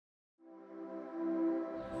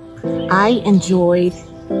I enjoyed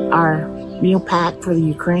our meal pack for the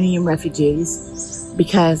Ukrainian refugees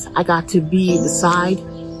because I got to be beside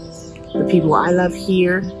the people I love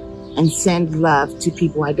here and send love to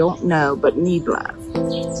people I don't know but need love.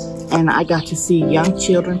 And I got to see young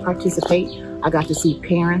children participate. I got to see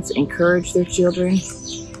parents encourage their children.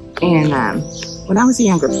 And when I was a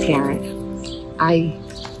younger parent, I'm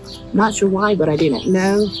not sure why, but I didn't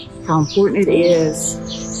know how important it is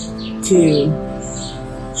to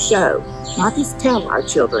show, not just tell our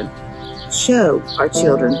children, show our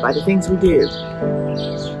children by the things we do,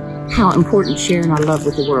 how important sharing our love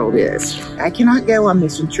with the world is. I cannot go on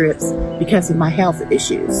mission trips because of my health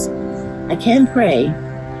issues. I can pray,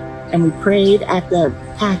 and we prayed at the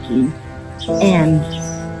packing, and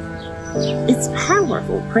it's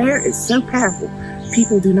powerful. Prayer is so powerful.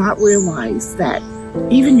 People do not realize that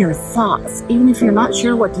even your thoughts, even if you're not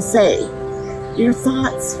sure what to say, your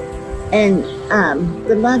thoughts and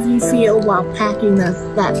the love you feel while packing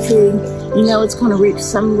that food, you know it's going to reach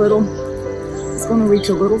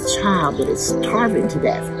a little child that is starving to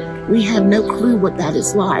death. We have no clue what that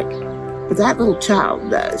is like, but that little child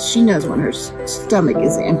does. She knows when her stomach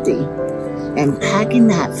is empty. And packing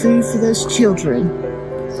that food for those children,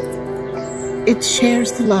 it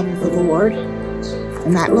shares the love of the Lord.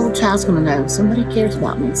 And that little child's going to know somebody cares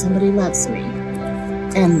about me, somebody loves me.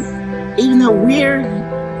 And even though we're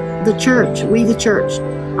the church, we the church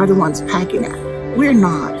are the ones packing it, we're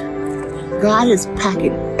not. God is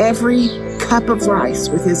packing every cup of rice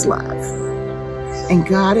with his love. And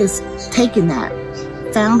God has taken that,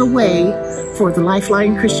 found a way for the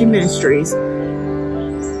Lifeline Christian Ministries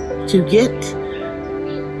to get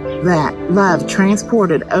that love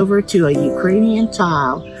transported over to a Ukrainian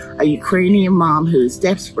child, a Ukrainian mom who's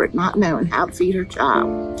desperate, not knowing how to feed her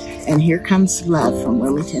child. And here comes love from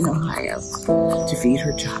Wilmington, Ohio, to feed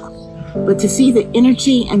her child. But to see the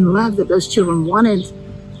energy and love that those children wanted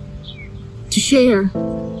to share,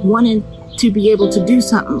 wanted to be able to do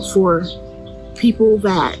something for people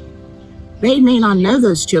that they may not know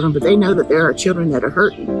those children, but they know that there are children that are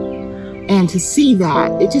hurting. And to see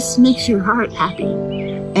that, it just makes your heart happy.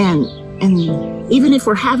 And even if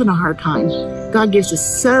we're having a hard time, God gives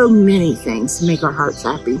us so many things to make our hearts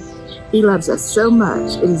happy. He loves us so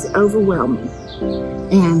much. It is overwhelming.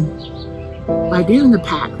 And by doing the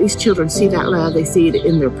pack, these children see that love. They see it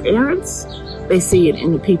in their parents. They see it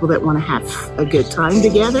in the people that want to have a good time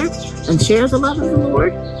together and share the love of the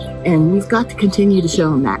Lord. And we've got to continue to show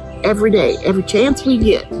them that every day, every chance we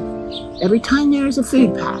get, every time there is a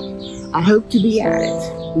food pack. I hope to be at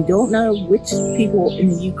it. We don't know which people in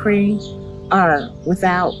the Ukraine are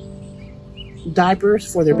without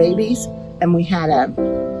diapers for their babies, and we had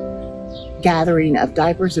a gathering of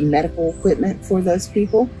diapers and medical equipment for those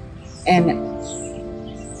people. And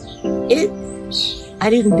I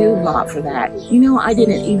didn't do a lot for that. You know, I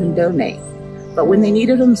didn't even donate. But when they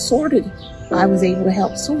needed them sorted, I was able to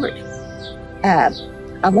help sort.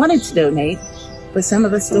 I wanted to donate, but some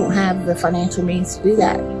of us don't have the financial means to do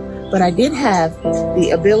that. But I did have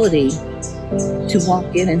the ability to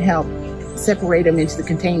walk in and help separate them into the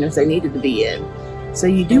containers they needed to be in. So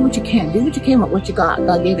you do what you can. Do what you can with what you got.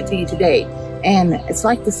 God gave it to you today. And it's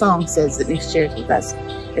like the song says that Nick shares with us.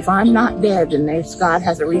 If I'm not dead, then God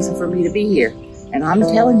has a reason for me to be here. And I'm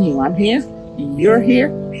telling you, I'm here. You're here.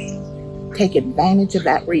 Take advantage of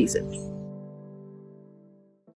that reason.